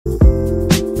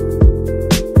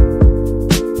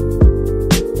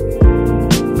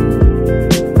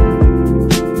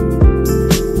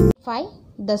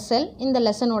the cell. In the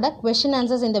lesson oda question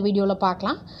answers in the video la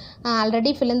paakalam.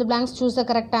 Already fill in the blanks, choose the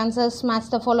correct answers, match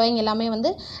the following ellame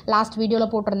vandu last video la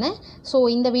potirundhen. So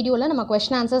in the video la nama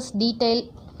question answers detail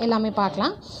எல்லாமே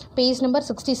பார்க்கலாம். Page number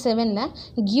 67ல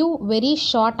give very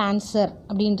short answer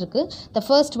அப்படின்னு இருக்கு. The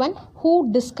first one, who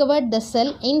discovered the cell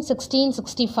in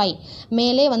 1665.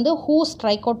 மேலே வந்து who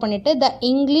strike out பண்ணிட்டு the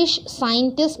English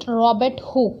scientist Robert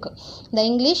Hooke. The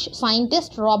English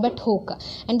scientist Robert Hooke.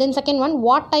 And then second one,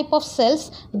 what type of cells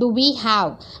do we have?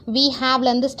 We have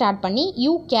ல இருந்து start பண்ணி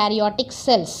eukaryotic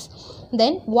cells.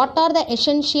 Then what are the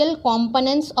essential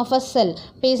components of a cell?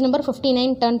 Page number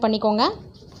 59 turn பண்ணிக்கோங்க.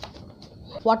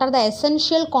 What are the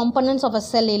essential components of a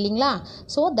cell இல்லைங்களா?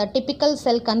 So the typical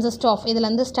cell consists of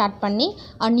இதிலிருந்து start பண்ணி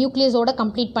nucleus ஓட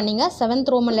complete பண்ணிங்க. 7th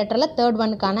Roman letterல third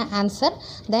one கான answer.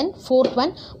 Then fourth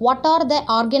one, what are the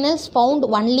organelles found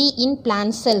only in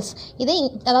plant cells? இதை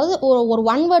அதாவது ஒரு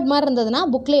one word மாதிரி இருந்ததுன்னா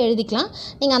புக்ல எழுதிக்கலாம்.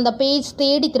 நீங்க அந்த பேஜ்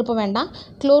தேடி திருப்ப வேண்டாம்.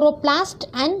 Chloroplast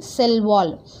and cell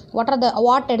wall.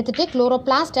 What எடுத்துட்டு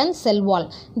chloroplast and cell wall.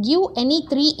 Give any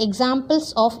 3 examples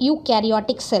of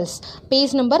eukaryotic cells.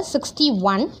 Page number 61.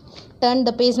 Turn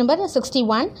the page number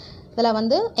 61. இதில்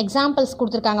வந்து எக்ஸாம்பிள்ஸ்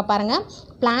கொடுத்துருக்காங்க பாருங்கள்.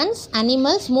 plants,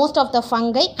 animals, most of the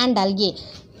fungi and algae.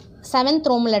 7th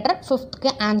Roman letter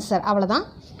 5th answer அவ்வளோதான்.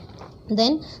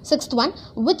 Then sixth one,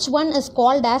 which one is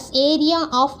called as area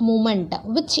of movement?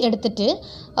 Which எடுத்துட்டு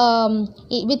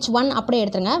which one அப்படியே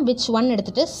எடுத்துருங்க. which one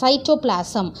எடுத்துட்டு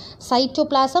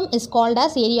cytoplasm is called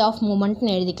as area of movement னு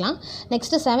எழுதிக்கலாம்.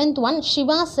 Next 7th one,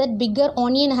 Shiva said bigger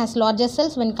onion has larger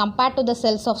cells when compared to the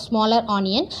cells of smaller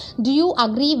onion. Do you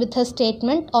agree with his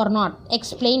statement or not?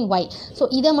 Explain why. So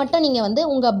இதை மட்டும் நீங்கள் வந்து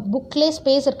உங்கள் புக்லேயே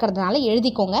space இருக்கிறதுனால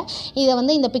எழுதிக்கோங்க. இதை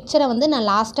வந்து இந்த பிக்சரை வந்து நான்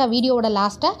லாஸ்ட்டாக வீடியோவோட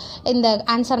லாஸ்ட்டாக இந்த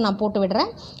ஆன்சர் நான் போட்டு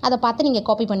விடுறேன். அதை பார்த்து நீங்கள்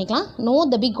காப்பி பண்ணிக்கலாம். No,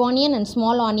 the big onion and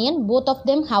small onion, both of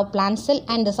them have plant cell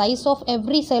and the size of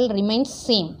every cell remains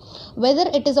same, whether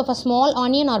it is of a small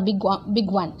onion or big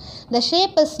one. The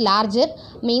shape is larger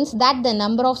means that the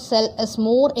number of cell is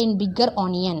more in bigger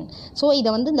onion. So இதை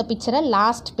வந்து இந்த பிக்சரை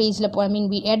last பேஜில்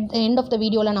at the end of the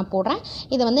வீடியோவில் நான் போடுறேன்.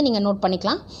 இதை வந்து நீங்கள் நோட்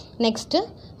பண்ணிக்கலாம். Next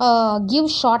give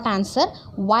short answer,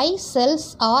 why cells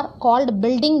are called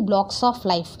building blocks of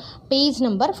life. Page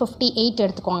number 58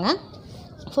 எடுத்துக்கோங்க.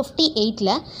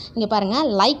 58ல இங்கே பாருங்கள்,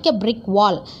 like a brick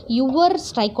wall, your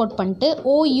strike out பண்ணிட்டு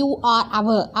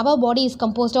our body is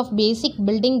composed of basic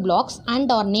building blocks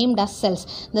and are named as cells.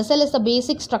 The cell is the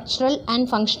basic structural and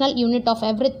functional unit of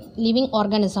every living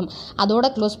organism. அதோட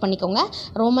close பண்ணிக்கோங்க.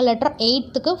 Roman letter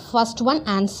 8க்கு first one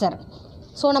answer.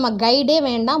 So நம்ம கைடே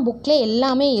வேண்டாம், புக்கில்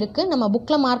எல்லாமே இருக்குது. நம்ம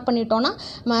புக்கில் mark பண்ணிட்டோன்னா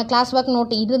நம்ம கிளாஸ் ஒர்க்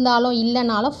நோட் இருந்தாலும்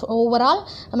இல்லைனாலும் ஓவரால்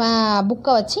நம்ம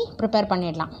புக்கை வச்சு ப்ரிப்பேர்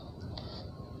பண்ணிடலாம்.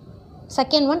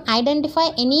 Second one, identify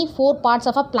any 4 parts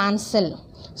of a plant cell.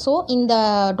 So இந்த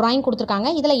ட்ராயிங் கொடுத்துருக்காங்க.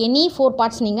 இதில் எனி 4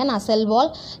 parts நீங்கள் நான் செல் வால்,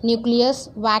 நியூக்ளியஸ்,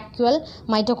 வாக்யூல்,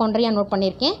 மைட்டோகாண்ட்ரியா நோட்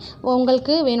பண்ணியிருக்கேன்.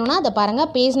 உங்களுக்கு வேணும்னா அதை பாருங்கள்.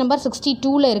 பேஜ் நம்பர்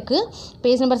 62ல் இருக்குது.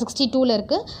 பேஜ் நம்பர் 62ல்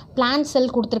இருக்குது. பிளான்ட்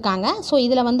செல் கொடுத்துருக்காங்க. ஸோ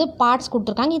இதில் வந்து பார்ட்ஸ்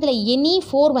கொடுத்துருக்காங்க. இதில் எனி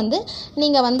 4 வந்து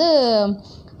நீங்கள் வந்து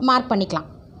மார்க் பண்ணிக்கலாம்.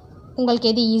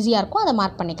 உங்களுக்கு எது ஈஸியாக இருக்கோ அதை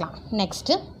மார்க் பண்ணிக்கலாம்.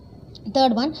 Next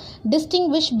third one,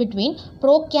 distinguish between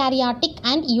prokaryotic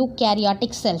and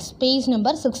eukaryotic cells. Page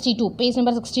number 62. Page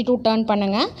number 62 turn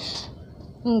பண்ணுங்க.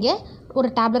 இங்கே ஒரு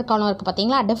டேப்லெட் காலம் இருக்குது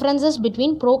பார்த்தீங்களா? differences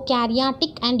between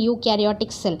prokaryotic and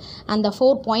eukaryotic cell. அந்த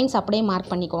 4 points அப்படியே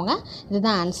மார்க் பண்ணிக்கோங்க.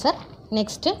 இதுதான் answer.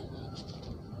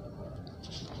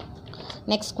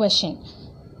 next question,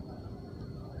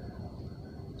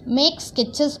 make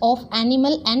sketches of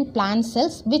animal and plant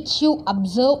cells which you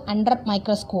observe under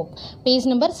microscope. Page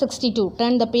number 62.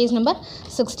 Turn the page number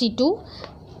 62.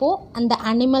 இப்போது அந்த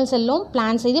அனிமல் செல்லும்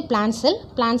பிளான்ஸ், இது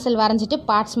plant செல் வரைஞ்சிட்டு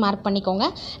parts mark பண்ணிக்கோங்க.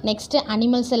 நெக்ஸ்ட்டு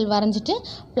அனிமல் செல் வரைஞ்சிட்டு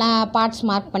பார்ட்ஸ்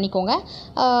மார்க் பண்ணிக்கோங்க.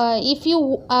 இஃப் யூ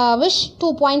விஷ்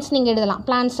 2 points நீங்கள் எழுதலாம்.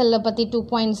 பிளான்ட் செல்லை பற்றி 2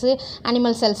 points,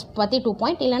 அனிமல் செல்ஸ் பற்றி 2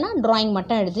 point, இல்லைனா ட்ராயிங்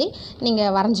மட்டும் எழுதி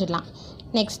நீங்கள் வரைஞ்சிடலாம்.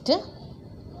 நெக்ஸ்ட்டு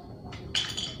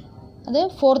அது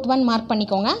 4th one மார்க்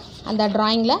பண்ணிக்கோங்க. அந்த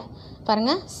ட்ராயிங்கில்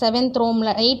பாருங்கள்.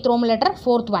 8th Roman letter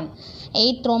 4th one.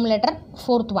 8th Roman letter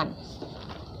 4th one.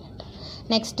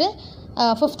 Next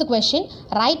 5th question,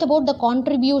 write about the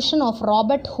contribution of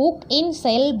Robert Hooke in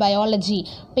cell biology.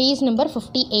 Page number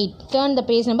 58. Turn the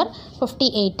page number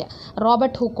 58.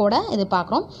 Robert Hookeோட இது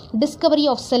பார்க்குறோம். Discovery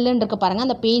of செல்லுன்னு இருக்குது பாருங்கள்.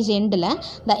 அந்த page எண்டில்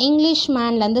த English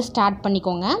மேன்லேருந்து start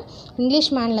பண்ணிக்கோங்க. English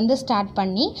மேன்லேருந்து start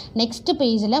பண்ணி next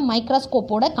பேஜில்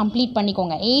மைக்ரோஸ்கோப்போட complete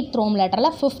பண்ணிக்கோங்க. 8th Roman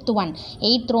letterல 5th one.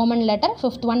 8th Roman letter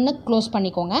 5th one close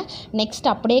பண்ணிக்கோங்க. நெக்ஸ்ட்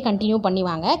அப்படியே கண்டினியூ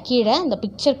பண்ணிவாங்க. கீழே இந்த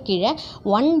பிக்சர் கீழே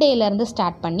 1 dayலேருந்து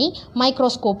ஸ்டார்ட் பண்ணி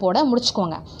மைக்ரோஸ்கோப்போட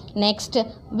முடிச்சுக்கோங்க. Next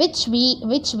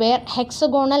which were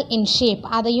hexagonal in shape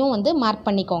அதையும் வந்து மார்க்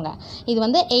பண்ணிக்கோங்க. இது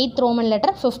வந்து 8th Roman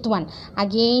letter 5th one.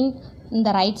 Again இந்த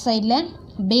ரைட் சைடில்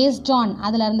based on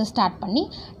அதிலிருந்து ஸ்டார்ட் பண்ணி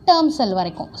term cell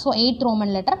வரைக்கும். So 8th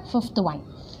Roman letter 5th one.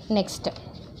 Next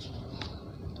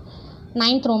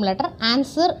 9th Roman letter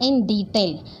answer in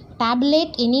detail.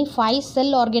 Tabulate any 5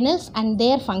 cell organelles and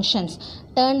their functions.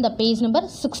 Turn the page number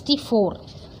 64.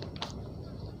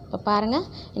 இப்போ பாருங்கள்,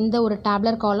 இந்த ஒரு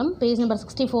டேப்லர் காலம் பேஜ் நம்பர்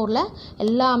 64ல்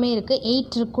எல்லாமே இருக்குது.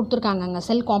 8 கொடுத்துருக்காங்க அங்கே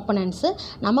செல் காம்பனன்ட்ஸு.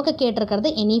 நமக்கு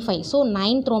கேட்டிருக்கிறது any 5. So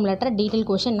 9th Roman letter detail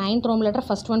question 9th Roman letter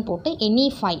first one போட்டு எனி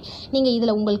 5. நீங்கள்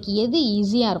இதில் உங்களுக்கு எது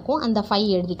ஈஸியாக இருக்கோ அந்த 5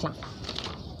 எழுதிக்கலாம்.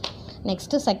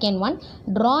 Next second one,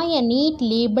 draw a neat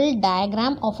label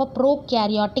diagram of a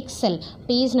prokaryotic cell.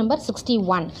 Page number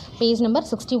 61. Page number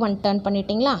 61 turn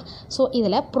பண்ணிட்டீங்களா? ஸோ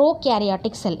இதில்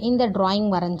prokaryotic cell இந்த drawing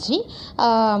வரைஞ்சி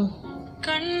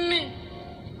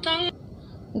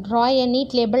draw a neat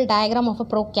label diagram of a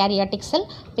prokaryotic cell.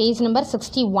 Page number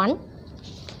 61.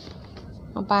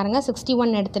 பாருங்கள்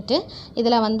 61 எடுத்துகிட்டு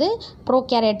இதில் வந்து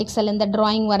prokaryotic cell இந்த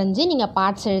drawing வரைஞ்சி நீங்கள்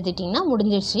பார்ட்ஸ் எழுதிட்டிங்கன்னா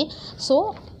முடிஞ்சிடுச்சு. ஸோ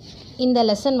இந்த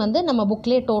லெசன் வந்து நம்ம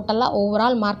புக்லேயே டோட்டலாக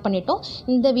ஓவரால் மார்க் பண்ணிட்டோம்.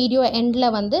 இந்த வீடியோ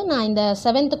எண்டில் வந்து நான் இந்த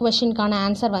 7th கொஷினுக்கான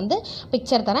ஆன்சர் வந்து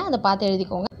பிக்சர் தரேன், அதை பார்த்து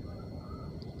எழுதிக்கோங்க.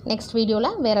 நெக்ஸ்ட்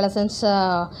வீடியோவில் வேறு லெசன்ஸ்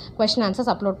கொஷின்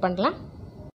ஆன்சர்ஸ் அப்லோட் பண்ணலாம்.